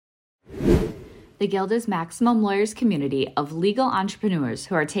The Guild is Maximum Lawyers' community of legal entrepreneurs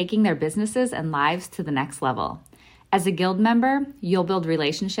who are taking their businesses and lives to the next level. As a Guild member, you'll build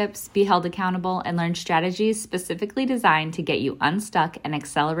relationships, be held accountable, and learn strategies specifically designed to get you unstuck and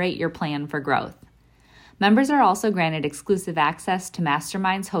accelerate your plan for growth. Members are also granted exclusive access to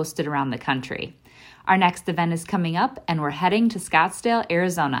masterminds hosted around the country. Our next event is coming up, and we're heading to Scottsdale,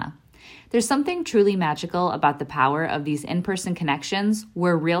 Arizona. There's something truly magical about the power of these in-person connections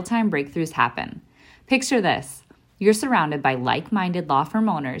where real-time breakthroughs happen. Picture this. You're surrounded by like-minded law firm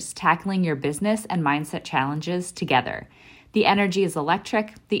owners tackling your business and mindset challenges together. The energy is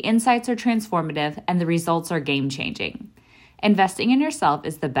electric, the insights are transformative, and the results are game-changing. Investing in yourself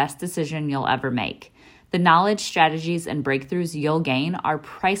is the best decision you'll ever make. The knowledge, strategies, and breakthroughs you'll gain are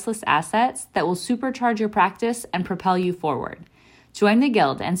priceless assets that will supercharge your practice and propel you forward. Join the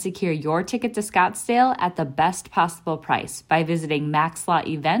Guild and secure your ticket to Scottsdale at the best possible price by visiting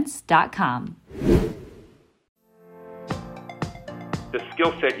maxlawevents.com. The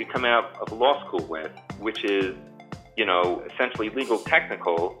skill set you come out of law school with, which is, essentially legal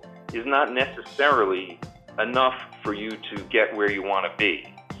technical, is not necessarily enough for you to get where you want to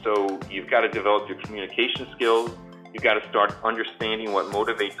be. So you've got to develop your communication skills, you've got to start understanding what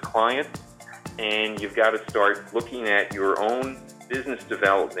motivates clients, and you've got to start looking at your own business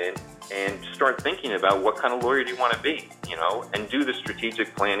development and start thinking about what kind of lawyer do you want to be, and do the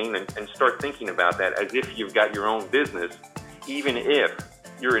strategic planning and start thinking about that as if you've got your own business, even if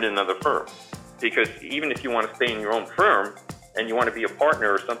you're in another firm. Because even if you want to stay in your own firm and you want to be a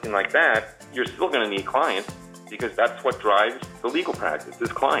partner or something like that, you're still going to need clients because that's what drives the legal practice,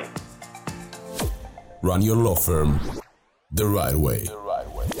 is clients. Run your law firm the right way.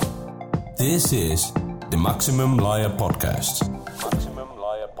 This is the Maximum Lawyer Podcast.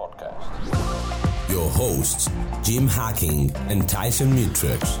 Your hosts, Jim Hacking and Tyson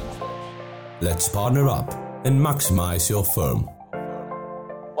Mutrux. Let's partner up and maximize your firm.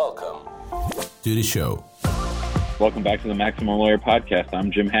 Welcome to the show. Welcome back to the Maximum Lawyer Podcast.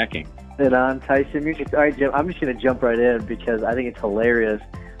 I'm Jim Hacking. And I'm Tyson Mutrux. All right, Jim, I'm just going to jump right in because I think it's hilarious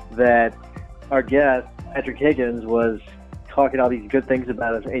that our guest, Patrick Higgins, was talking all these good things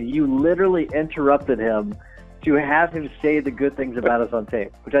about us, and you literally interrupted him to have him say the good things about us on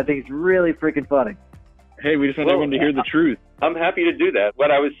tape, which I think is really freaking funny. Hey, we just want everyone to hear the truth. I'm happy to do that.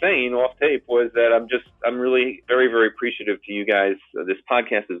 What I was saying off tape was that I'm really very, very appreciative to you guys. This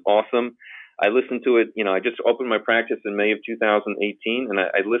podcast is awesome. I listened to it, I just opened my practice in May of 2018, and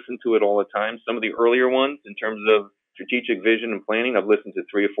I listen to it all the time. Some of the earlier ones, in terms of strategic vision and planning, I've listened to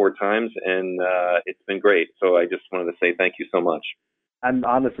 3 or 4 times, and it's been great. So I just wanted to say thank you so much. I'm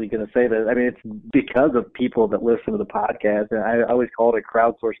honestly going to say that. I mean, it's because of people that listen to the podcast, and I always call it a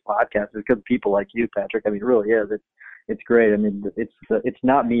crowdsourced podcast. It's because of people like you, Patrick. I mean, it really is. It's great. I mean, it's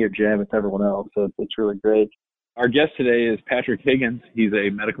not me or Jim. It's everyone else. So it's really great. Our guest today is Patrick Higgins. He's a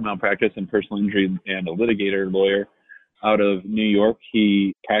medical malpractice and personal injury and a litigator lawyer out of New York.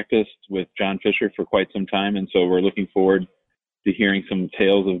 He practiced with John Fisher for quite some time, and so we're looking forward to hearing some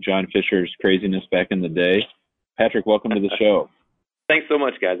tales of John Fisher's craziness back in the day. Patrick, welcome to the show. Thanks so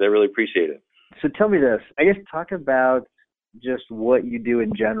much, guys. I really appreciate it. So tell me this. I guess talk about just what you do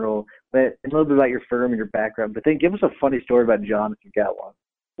in general, but a little bit about your firm and your background. But then give us a funny story about John if you've got one.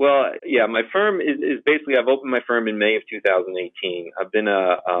 Well, yeah, my firm is basically, I've opened my firm in May of 2018. I've been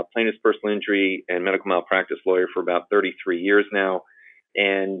a plaintiff's personal injury and medical malpractice lawyer for about 33 years now.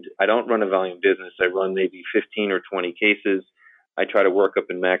 And I don't run a volume business. I run maybe 15 or 20 cases. I try to work up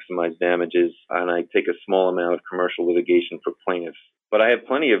and maximize damages, and I take a small amount of commercial litigation for plaintiffs. But I have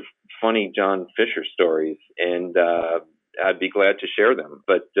plenty of funny John Fisher stories, and I'd be glad to share them.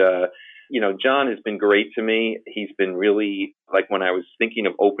 But, John has been great to me. He's been really, like when I was thinking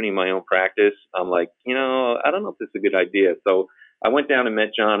of opening my own practice, I'm like, I don't know if this is a good idea. So I went down and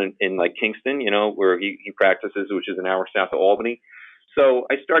met John in like Kingston, where he practices, which is an hour south of Albany. So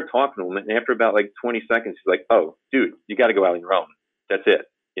I started talking to him, and after about like 20 seconds, he's like, "Oh, dude, you got to go out on your own. That's it."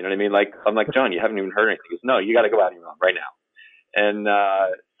 You know what I mean? Like, I'm like, "John, you haven't even heard anything." He goes, "No, you got to go out on your own right now." And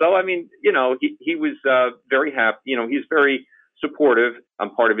so, I mean, he was very happy. He's very supportive.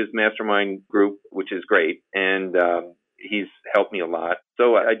 I'm part of his mastermind group, which is great. And he's helped me a lot.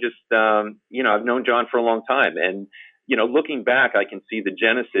 So I just, I've known John for a long time. And, looking back, I can see the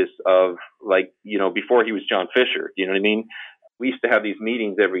genesis of before he was John Fisher, you know what I mean? We used to have these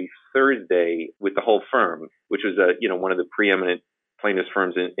meetings every Thursday with the whole firm, which was, one of the preeminent plaintiffs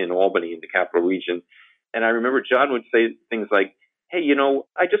firms in Albany in the capital region. And I remember John would say things like, "Hey,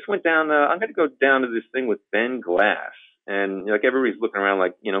 I just went down, I'm going to go down to this thing with Ben Glass." And like everybody's looking around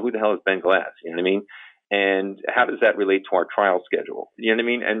like, who the hell is Ben Glass? You know what I mean? And how does that relate to our trial schedule? You know what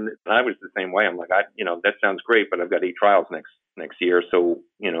I mean? And I was the same way. I'm like, that sounds great, but I've got 8 trials next year. So,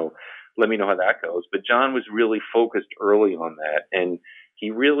 let me know how that goes. But John was really focused early on that. And he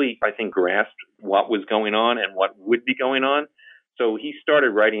really, I think, grasped what was going on and what would be going on. So he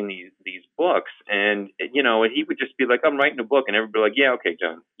started writing these books, and, he would just be like, I'm writing a book. And everybody would be like, yeah, okay,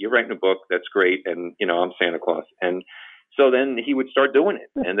 John, you're writing a book. That's great. And, I'm Santa Claus. And so then he would start doing it.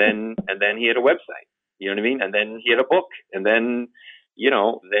 And then he had a website. You know what I mean? And then he had a book, and then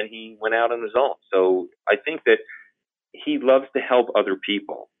he went out on his own. So I think that he loves to help other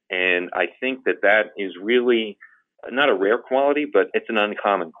people. And I think that is really not a rare quality, but it's an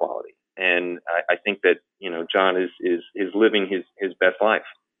uncommon quality. And I think that, John is living his best life.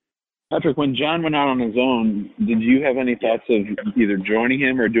 Patrick, when John went out on his own, did you have any thoughts of either joining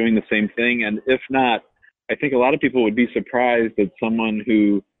him or doing the same thing? And if not, I think a lot of people would be surprised that someone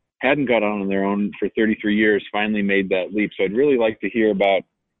who hadn't got on their own for 33 years finally made that leap. So I'd really like to hear about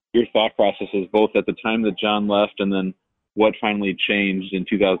your thought processes, both at the time that John left and then what finally changed in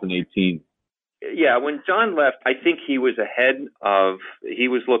 2018. Yeah, when John left, I think he was he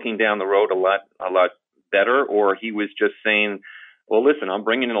was looking down the road a lot better, or he was just saying, well, listen, I'm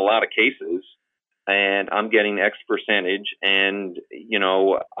bringing in a lot of cases and I'm getting X percentage, and,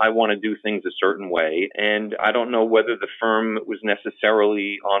 I want to do things a certain way. And I don't know whether the firm was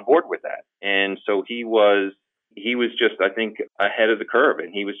necessarily on board with that. And so he was just, I think, ahead of the curve.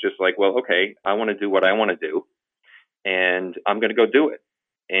 And he was just like, well, okay, I want to do what I want to do, and I'm going to go do it.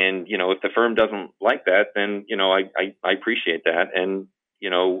 And, if the firm doesn't like that, then, I appreciate that. And,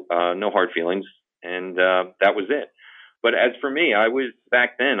 no hard feelings. And that was it. But as for me,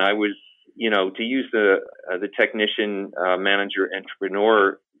 back then, to use the technician, manager,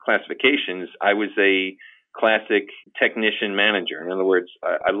 entrepreneur classifications, I was a classic technician manager. In other words,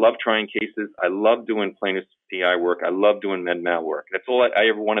 I love trying cases. I love doing plaintiff's PI work. I love doing med mal work. That's all I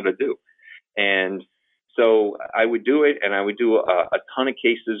ever wanted to do. And so I would do it, and I would do a ton of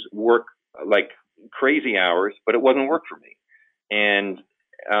cases, work like crazy hours, but it wasn't work for me. And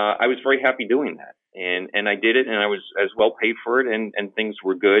I was very happy doing that. And I did it, and I was as well paid for it, and things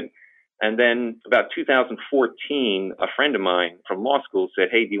were good. And then about 2014, a friend of mine from law school said,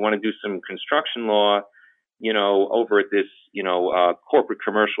 hey, do you want to do some construction law, over at this, corporate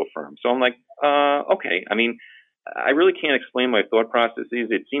commercial firm? So I'm like, okay. I mean, I really can't explain my thought processes.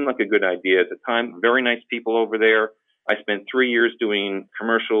 It seemed like a good idea at the time. Very nice people over there. I spent 3 years doing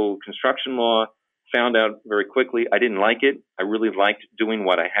commercial construction law, found out very quickly I didn't like it. I really liked doing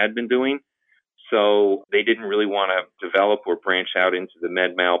what I had been doing. So they didn't really want to develop or branch out into the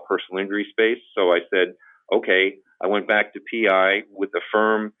med mal personal injury space. So I said, okay, I went back to PI with a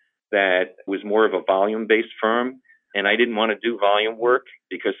firm that was more of a volume-based firm. And I didn't want to do volume work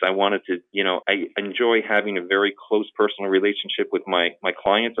because I wanted to, I enjoy having a very close personal relationship with my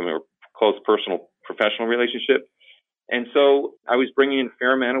clients. I mean, a close personal professional relationship. And so I was bringing in a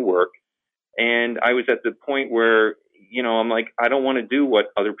fair amount of work. And I was at the point where, I'm like, I don't want to do what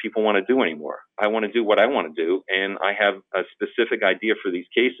other people want to do anymore. I want to do what I want to do. And I have a specific idea for these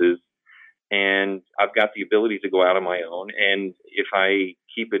cases. And I've got the ability to go out on my own. And if I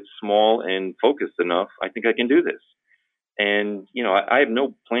keep it small and focused enough, I think I can do this. And, I have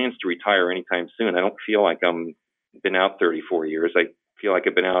no plans to retire anytime soon. I don't feel like been out 34 years. I feel like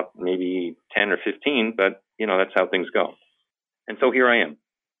I've been out maybe 10 or 15, but, that's how things go. And so here I am.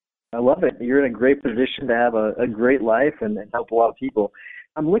 I love it. You're in a great position to have a great life and help a lot of people.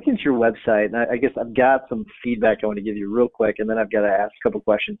 I'm looking at your website, and I guess I've got some feedback I want to give you real quick, and then I've got to ask a couple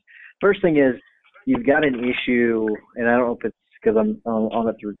questions. First thing is, you've got an issue, and I don't know if it's because I'm on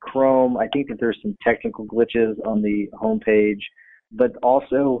it through Chrome. I think that there's some technical glitches on the homepage, but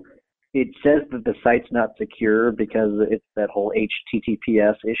also it says that the site's not secure because it's that whole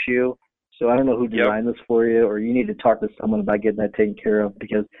HTTPS issue. So I don't know who designed this for you, or you need to talk to someone about getting that taken care of,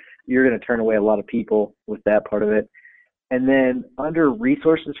 because you're going to turn away a lot of people with that part of it. And then under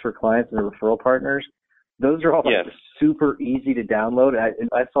resources for clients and referral partners, those are all super easy to download.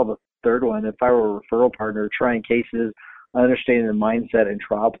 I saw the third one. If I were a referral partner trying cases, understanding the mindset and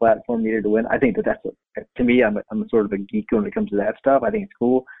trial platform needed to win, I think that's to me, I'm sort of a geek when it comes to that stuff. I think it's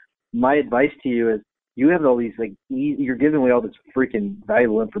cool. My advice to you is, you have all these you're giving away all this freaking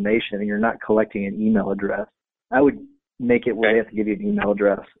valuable information, and you're not collecting an email address. I would make it where they have to give you an email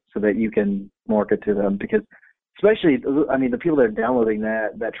address so that you can market to them, because especially, I mean, the people that are downloading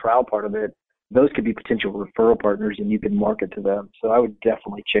that trial part of it, those could be potential referral partners, and you can market to them. So I would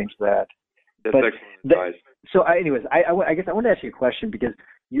definitely change that. That's excellent advice. So anyways, I guess I want to ask you a question, because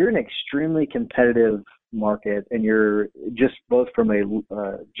you're an extremely competitive market, and you're just both from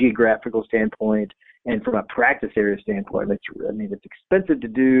a geographical standpoint And from a practice area standpoint, it's expensive to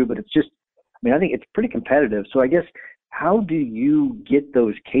do, but I think it's pretty competitive. So I guess, how do you get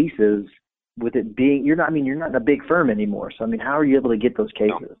those cases with it being, you're not in a big firm anymore. So, how are you able to get those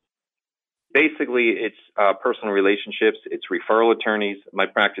cases? Basically, it's personal relationships. It's referral attorneys. My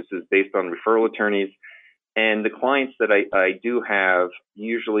practice is based on referral attorneys. And the clients that I do have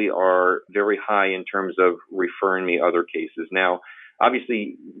usually are very high in terms of referring me other cases. Now,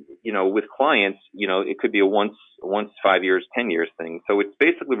 obviously, with clients, it could be a once 5 years, 10 years thing. So it's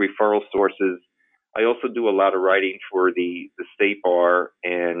basically referral sources. I also do a lot of writing for the state bar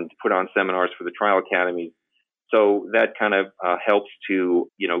and put on seminars for the trial academies. So that kind of helps to,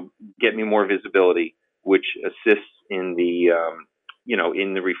 get me more visibility, which assists in the,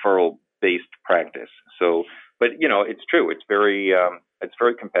 in the referral-based practice. So, but it's true. It's very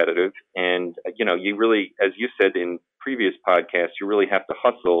competitive, and you really, as you said in previous podcasts, you really have to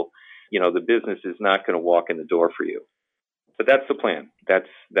hustle. The business is not going to walk in the door for you. But that's the plan.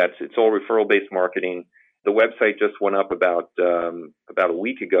 It's all referral-based marketing. The website just went up about a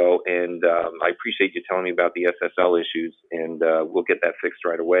week ago, and I appreciate you telling me about the SSL issues, and we'll get that fixed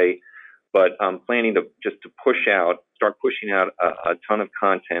right away. But I'm planning to start pushing out a ton of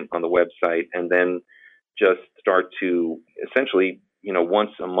content on the website, and then just start to essentially,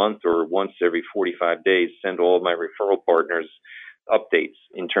 once a month or once every 45 days, send all of my referral partners updates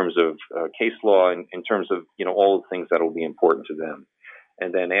in terms of case law and in terms of, all the things that will be important to them.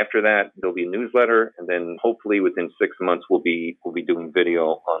 And then after that, there'll be a newsletter, and then hopefully within 6 months, we'll be doing video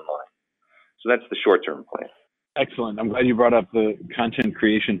online. So that's the short-term plan. Excellent. I'm glad you brought up the content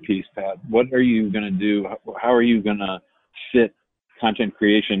creation piece, Pat. What are you going to do? How are you going to fit content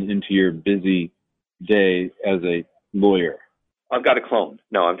creation into your busy day as a lawyer? I've got a clone.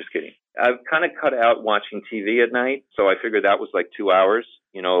 No, I'm just kidding. I've kind of cut out watching TV at night, so I figured that was like 2 hours,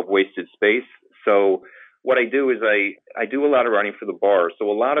 of wasted space. So what I do is I do a lot of writing for the bar.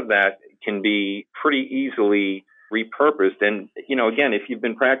 So a lot of that can be pretty easily repurposed. And, again, if you've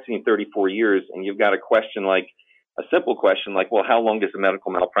been practicing 34 years and you've got a simple question like, well, how long does a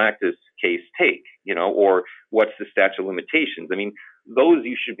medical malpractice case take? Or what's the statute of limitations? Those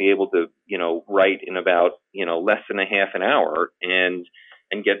you should be able to, write in about, less than a half an hour and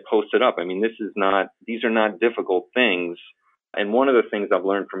get posted up. These are not difficult things. And one of the things I've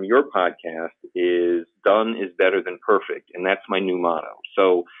learned from your podcast is done is better than perfect. And that's my new motto.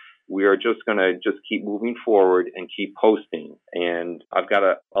 So we are just going to keep moving forward and keep posting. And I've got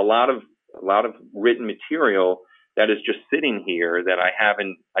a lot of written material that is just sitting here that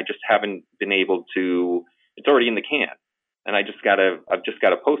I just haven't been able to, it's already in the can. And I've just got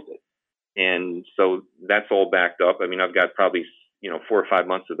to post it. And so that's all backed up. I've got probably, 4 or 5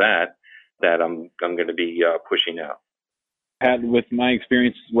 months of that I'm going to be pushing out. Pat, with my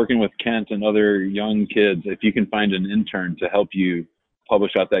experience working with Kent and other young kids, if you can find an intern to help you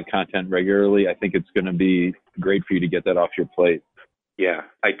publish out that content regularly, I think it's going to be great for you to get that off your plate. Yeah,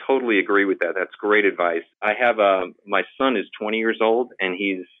 I totally agree with that. That's great advice. I have my son is 20 years old, and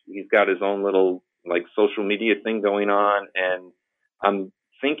he's got his own little social media thing going on, and I'm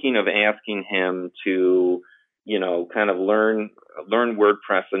thinking of asking him to, kind of learn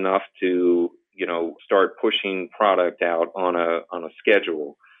WordPress enough to, start pushing product out on a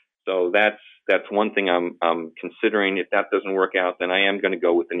schedule. So that's one thing I'm considering. If that doesn't work out, then I am going to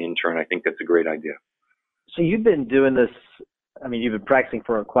go with an intern. I think that's a great idea. So you've been doing this, you've been practicing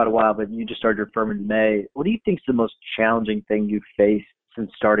for quite a while, but you just started your firm in May. What do you think is the most challenging thing you've faced since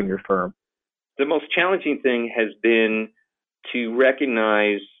starting your firm? The most challenging thing has been to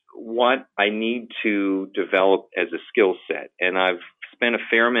recognize what I need to develop as a skill set. And I've spent a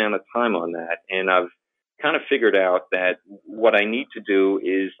fair amount of time on that. And I've kind of figured out that what I need to do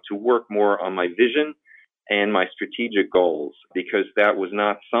is to work more on my vision and my strategic goals, because that was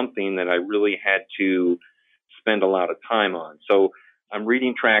not something that I really had to spend a lot of time on. So I'm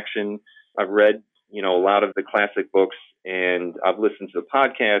reading Traction. I've read, a lot of the classic books, and I've listened to the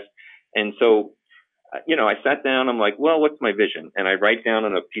podcast. And so, I sat down, I'm like, well, what's my vision? And I write down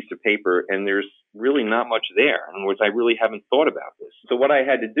on a piece of paper, and there's really not much there. In other words, I really haven't thought about this. So what I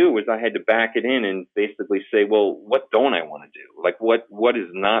had to do was I had to back it in and basically say, well, what don't I want to do? What is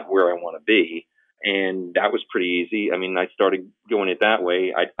not where I want to be? And that was pretty easy. I started doing it that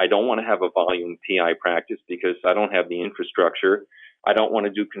way. I don't want to have a volume PI practice because I don't have the infrastructure. I don't want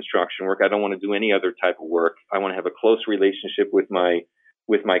to do construction work. I don't want to do any other type of work. I want to have a close relationship with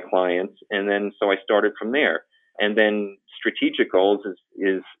my clients. And then, so I started from there. And then strategic goals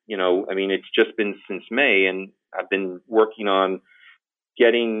is it's just been since May, and I've been working on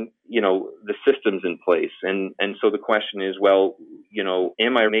getting, the systems in place. And so the question is, well,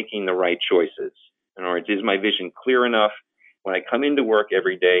 am I making the right choices? In other words, is my vision clear enough? When I come into work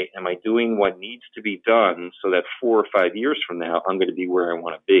every day, am I doing what needs to be done so that 4 or 5 years from now, I'm going to be where I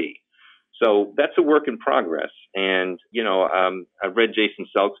want to be? So that's a work in progress. And, I've read Jason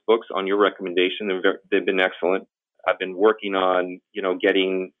Selk's books on your recommendation. They've been excellent. I've been working on,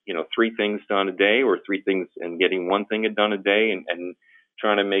 getting, 3 things done a day or 3 things and getting 1 thing done a day and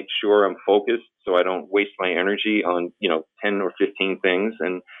trying to make sure I'm focused so I don't waste my energy on, 10 or 15 things.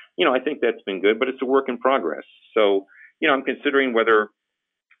 And, I think that's been good, but it's a work in progress. So, I'm considering whether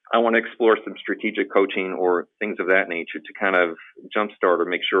I want to explore some strategic coaching or things of that nature to kind of jumpstart or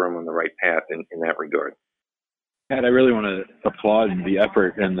make sure I'm on the right path in that regard. Pat, I really want to applaud the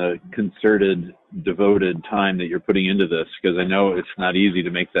effort and the concerted, devoted time that you're putting into this, because I know it's not easy to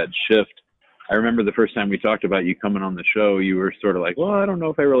make that shift. I remember the first time we talked about you coming on the show, you were sort of like, well, I don't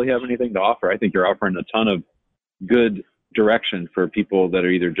know if I really have anything to offer. I think you're offering a ton of good direction for people that are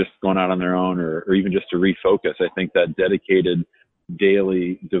either just going out on their own or even just to refocus. I think that dedicated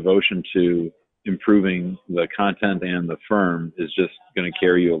daily devotion to improving the content and the firm is just going to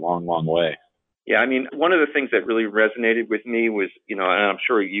carry you a long, long way. Yeah, I mean, one of the things that really resonated with me was, and I'm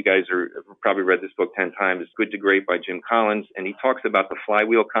sure you guys have probably read this book 10 times, Good to Great by Jim Collins, and he talks about the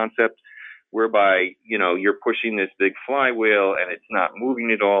flywheel concept, whereby, you're pushing this big flywheel and it's not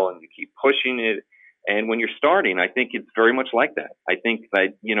moving at all and you keep pushing it. And when you're starting, I think it's very much like that. I think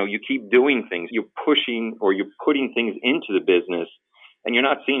that, you keep doing things, you're pushing or you're putting things into the business and you're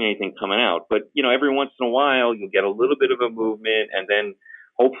not seeing anything coming out. But, every once in a while, you'll get a little bit of a movement, and then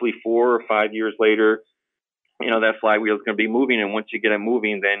hopefully 4 or 5 years later, that flywheel is going to be moving. And once you get it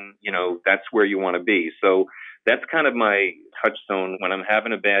moving, then, that's where you want to be. So that's kind of my touchstone when I'm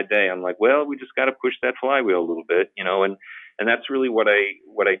having a bad day. I'm like, well, we just got to push that flywheel a little bit, and that's really what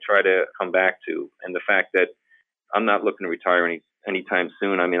I try to come back to. And the fact that I'm not looking to retire anytime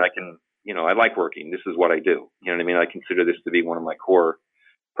soon. I mean, I can, I like working. This is what I do. You know what I mean? I consider this to be one of my core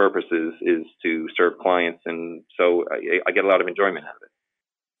purposes, is to serve clients. And so I get a lot of enjoyment out of it.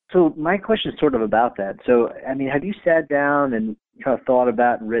 So my question is sort of about that. So, I mean, have you sat down and kind of thought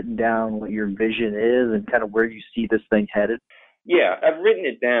about and written down what your vision is and kind of where you see this thing headed? Yeah, I've written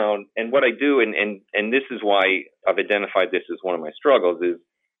it down, and what I do, and this is why I've identified this as one of my struggles, is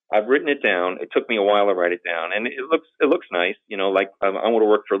I've written it down. It took me a while to write it down, and it looks nice. Like I want to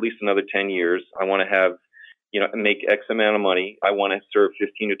work for at least another 10 years. I want to have, make X amount of money. I want to serve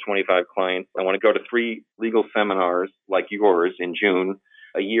 15 to 25 clients. I want to go to 3 legal seminars like yours in June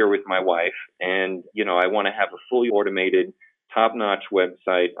a year with my wife, and I want to have a fully automated, top-notch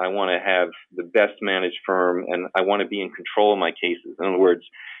website. I want to have the best managed firm, and I want to be in control of my cases. In other words,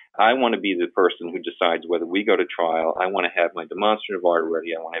 I want to be the person who decides whether we go to trial. I want to have my demonstrative art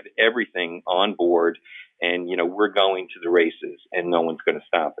ready. I want to have everything on board, and we're going to the races, and no one's going to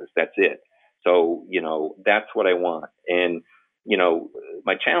stop us. That's it. So that's what I want. And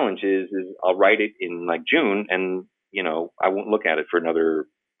my challenge is I'll write it in like June, and I won't look at it for another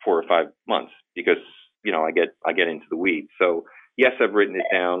 4 or 5 months because I get into the weeds. So yes, I've written it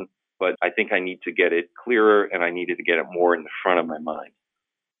down, but I think I need to get it clearer, and I needed to get it more in the front of my mind.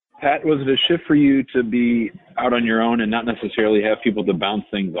 Pat, was it a shift for you to be out on your own and not necessarily have people to bounce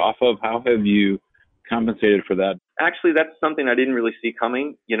things off of? How have you compensated for that? Actually, that's something I didn't really see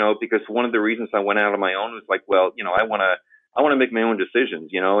coming, because one of the reasons I went out on my own was like, well, I want to make my own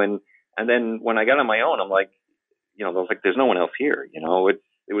decisions, and then when I got on my own, I'm like, I was like, there's no one else here,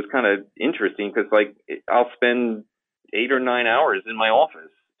 It was kind of interesting because I'll spend 8 or 9 hours in my office.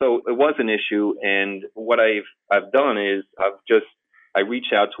 So it was an issue. And what I've done is I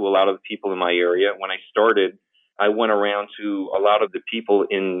reached out to a lot of the people in my area. When I started, I went around to a lot of the people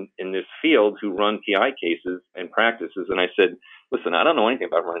in this field who run PI cases and practices. And I said, listen, I don't know anything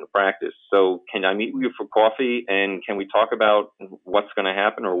about running a practice. So can I meet with you for coffee? And can we talk about what's going to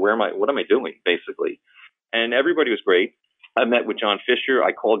happen or what am I doing, basically? And everybody was great. I met with John Fisher.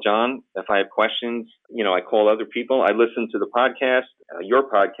 I call John if I have questions. I call other people. I listen to the podcast, your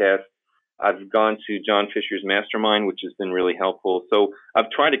podcast. I've gone to John Fisher's mastermind, which has been really helpful. So I've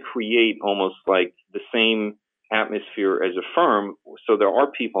tried to create almost like the same atmosphere as a firm. So there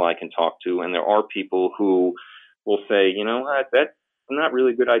are people I can talk to, and there are people who will say, you know what, that's not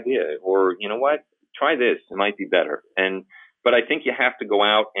really a good idea. Or, you know what, try this. It might be better. But I think you have to go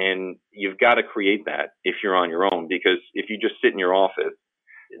out and you've got to create that if you're on your own, because if you just sit in your office,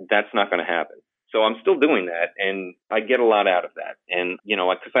 that's not going to happen. So I'm still doing that, and I get a lot out of that. And,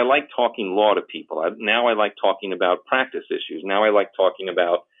 because I like talking law to people. Now I like talking about practice issues. Now I like talking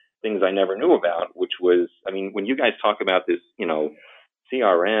about things I never knew about, which was, when you guys talk about this,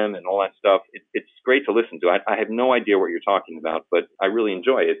 CRM and all that stuff, it's great to listen to. I have no idea what you're talking about, but I really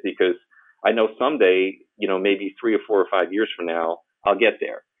enjoy it because I know someday, maybe 3 or 4 or 5 years from now, I'll get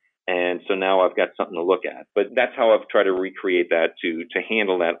there. And so now I've got something to look at. But that's how I've tried to recreate that to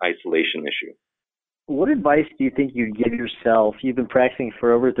handle that isolation issue. What advice do you think you'd give yourself? You've been practicing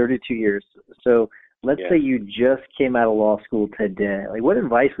for over 32 years. So let's say you just came out of law school today. Like, what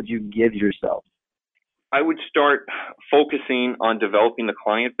advice would you give yourself? I would start focusing on developing the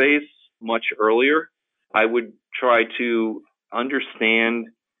client base much earlier. I would try to understand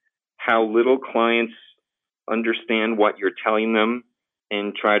how little clients understand what you're telling them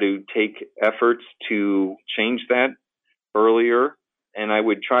and try to take efforts to change that earlier. And I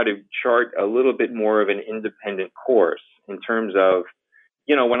would try to chart a little bit more of an independent course in terms of,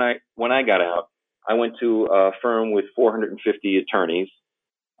 when I got out, I went to a firm with 450 attorneys.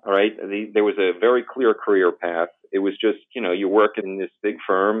 All right. There was a very clear career path. It was just, you work in this big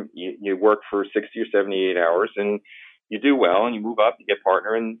firm, you work for 60 or 78 hours and you do well and you move up, you get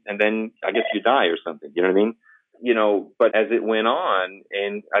partner and then I guess you die or something. You know what I mean? But as it went on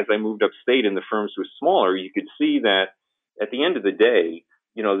and as I moved upstate and the firms were smaller, you could see that at the end of the day,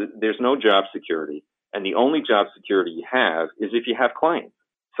 there's no job security. And the only job security you have is if you have clients.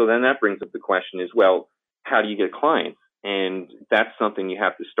 So then that brings up the question is, well, how do you get clients? And that's something you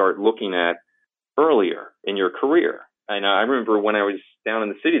have to start looking at earlier in your career. And I remember when I was down in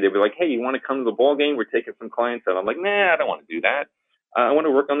the city, they were like, hey, you want to come to the ball game? We're taking some clients out. I'm like, nah, I don't want to do that. I want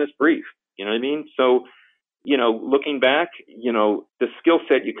to work on this brief. You know what I mean? So, looking back, the skill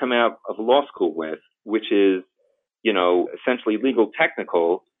set you come out of law school with, which is, essentially legal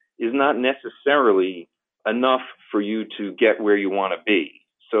technical, is not necessarily enough for you to get where you want to be.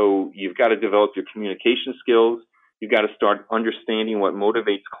 So you've got to develop your communication skills. You've got to start understanding what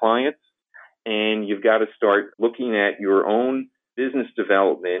motivates clients, and you've got to start looking at your own business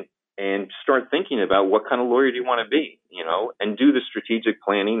development and start thinking about what kind of lawyer do you want to be, and do the strategic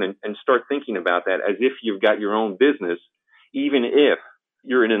planning and start thinking about that as if you've got your own business, even if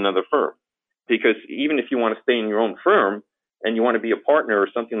you're in another firm. Because even if you want to stay in your own firm and you want to be a partner or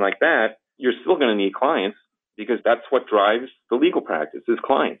something like that, you're still going to need clients because that's what drives the legal practice is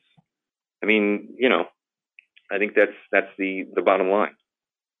clients. I mean, I think that's the bottom line.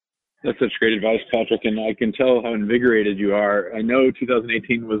 That's such great advice, Patrick, and I can tell how invigorated you are. I know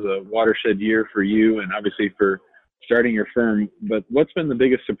 2018 was a watershed year for you and obviously for starting your firm, but what's been the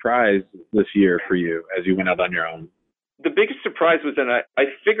biggest surprise this year for you as you went out on your own? The biggest surprise was that I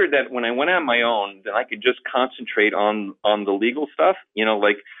figured that when I went on my own, that I could just concentrate on the legal stuff.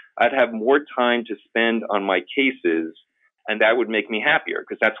 Like I'd have more time to spend on my cases, and that would make me happier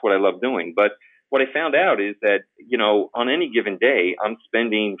because that's what I love doing. But what I found out is that, on any given day, I'm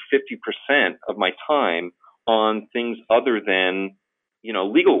spending 50% of my time on things other than,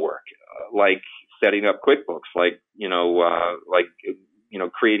 legal work, like setting up QuickBooks, like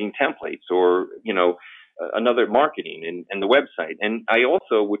creating templates or, another marketing and the website. And I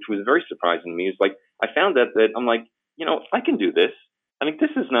also, which was very surprising to me, is like, I found that I'm like, I can do this. I mean, this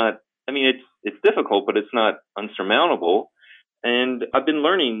is not, it's difficult, but it's not unsurmountable. And I've been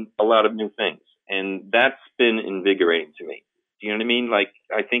learning a lot of new things. And that's been invigorating to me. Do you know what I mean? Like,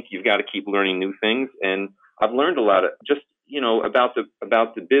 I think you've got to keep learning new things. And I've learned a lot of just, about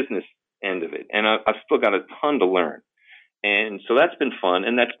the business end of it. And I've still got a ton to learn. And so that's been fun.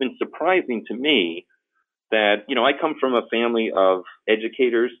 And that's been surprising to me that, I come from a family of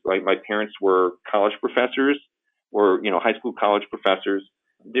educators. Like my parents were college professors or, high school college professors.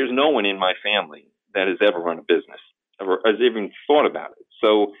 There's no one in my family that has ever run a business or has even thought about it.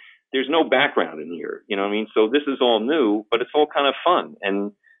 So there's no background in here, you know what I mean? So this is all new, but it's all kind of fun.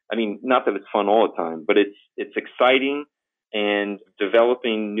 And not that it's fun all the time, but it's exciting and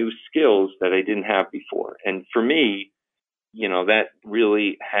developing new skills that I didn't have before. And for me, that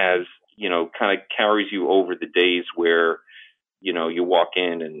really has, kind of carries you over the days where, you walk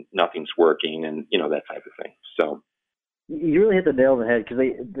in and nothing's working and, that type of thing. So you really hit the nail on the head because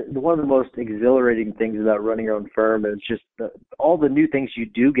one of the most exhilarating things about running your own firm is just all the new things you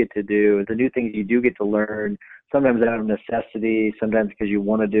do get to do, the new things you do get to learn, sometimes out of necessity, sometimes because you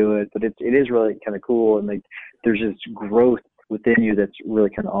want to do it. But it is really kind of cool, and there's this growth within you that's really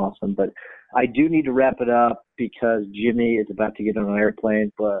kind of awesome. But I do need to wrap it up because Jimmy is about to get on an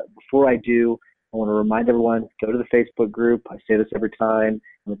airplane. But before I do, I want to remind everyone, go to the Facebook group. I say this every time,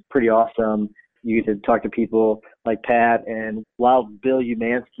 and it's pretty awesome. You get to talk to people like Pat and Wild Bill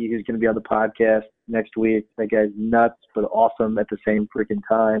Umansky, who's going to be on the podcast next week. That guy's nuts, but awesome at the same freaking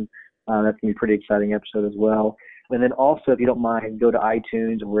time. That's going to be a pretty exciting episode as well. And then also, if you don't mind, go to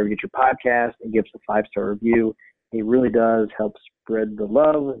iTunes or wherever you get your podcast and give us a 5-star review. It really does help spread the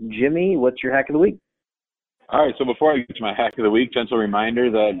love. Jimmy, what's your hack of the week? All right, so before I get to my hack of the week, gentle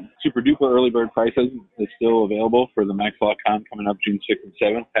reminder that super duper early bird pricing is still available for the Max Law Con coming up June 6th and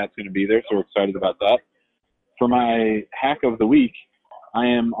 7th. Pat's going to be there, so we're excited about that. For my hack of the week, I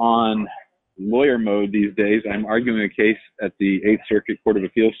am on lawyer mode these days. I'm arguing a case at the 8th Circuit Court of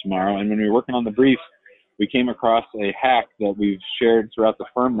Appeals tomorrow, and when we were working on the briefs, we came across a hack that we've shared throughout the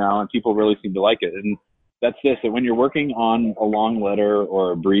firm now, and people really seem to like it. And that's this, that when you're working on a long letter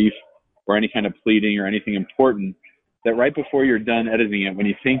or a brief or any kind of pleading or anything important, that right before you're done editing it, when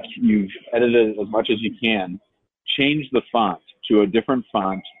you think you've edited as much as you can, change the font to a different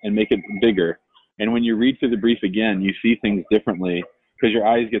font and make it bigger. And when you read through the brief again, you see things differently because your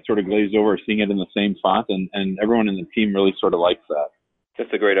eyes get sort of glazed over seeing it in the same font, and everyone in the team really sort of likes that.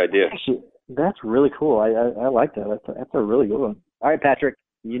 That's a great idea. Actually, that's really cool. I like that. That's a really good one. All right, Patrick,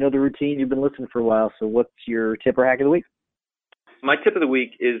 you know the routine. You've been listening for a while, so what's your tip or hack of the week? My tip of the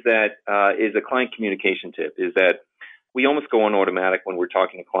week is a client communication tip, is that we almost go on automatic when we're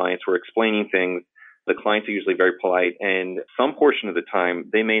talking to clients. We're explaining things. The clients are usually very polite, and some portion of the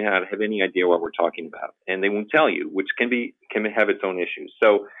time they may not have any idea what we're talking about, and they won't tell you, which can have its own issues.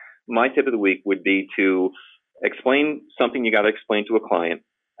 So my tip of the week would be to explain something you got to explain to a client,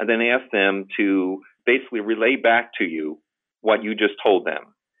 and then ask them to basically relay back to you what you just told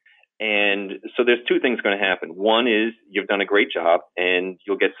them. And so there's two things going to happen. One is you've done a great job, and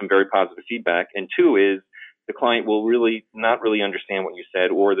you'll get some very positive feedback. And two is the client will not really understand what you said,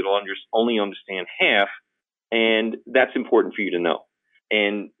 or they'll only understand half, and that's important for you to know.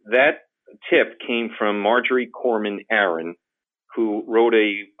 And that tip came from Marjorie Corman Aaron, who wrote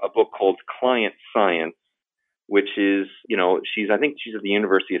a book called Client Science, which is, I think she's at the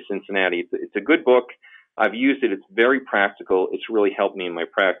University of Cincinnati. It's a good book. I've used it. It's very practical. It's really helped me in my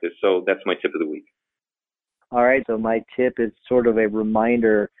practice. So that's my tip of the week. All right. So my tip is sort of a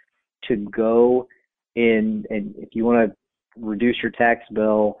reminder to go in, and if you want to reduce your tax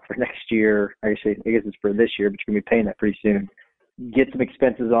bill for next year, actually, I guess it's for this year, but you're going to be paying that pretty soon. Get some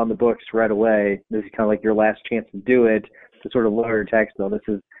expenses on the books right away. This is kind of like your last chance to do it to sort of lower your tax bill.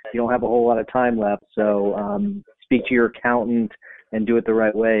 You don't have a whole lot of time left. So speak to your accountant and do it the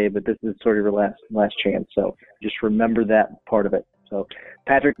right way, but this is sort of your last chance. So just remember that part of it. So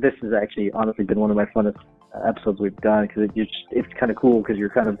Patrick, this has actually honestly been one of my funnest episodes we've done, because it's kind of cool because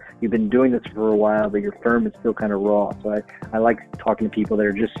you've been doing this for a while, but your firm is still kind of raw. So I like talking to people that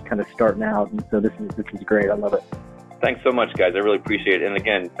are just kind of starting out, and so this is great. I love it. Thanks so much, guys. I really appreciate it. And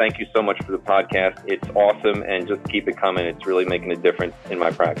again, thank you so much for the podcast. It's awesome, and just keep it coming. It's really making a difference in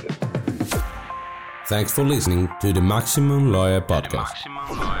my practice. Thanks for listening to the Maximum Lawyer Podcast.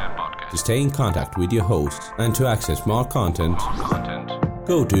 To stay in contact with your host and to access more content,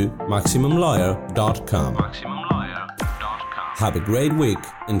 go to MaximumLawyer.com. Have a great week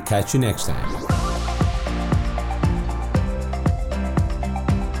and catch you next time.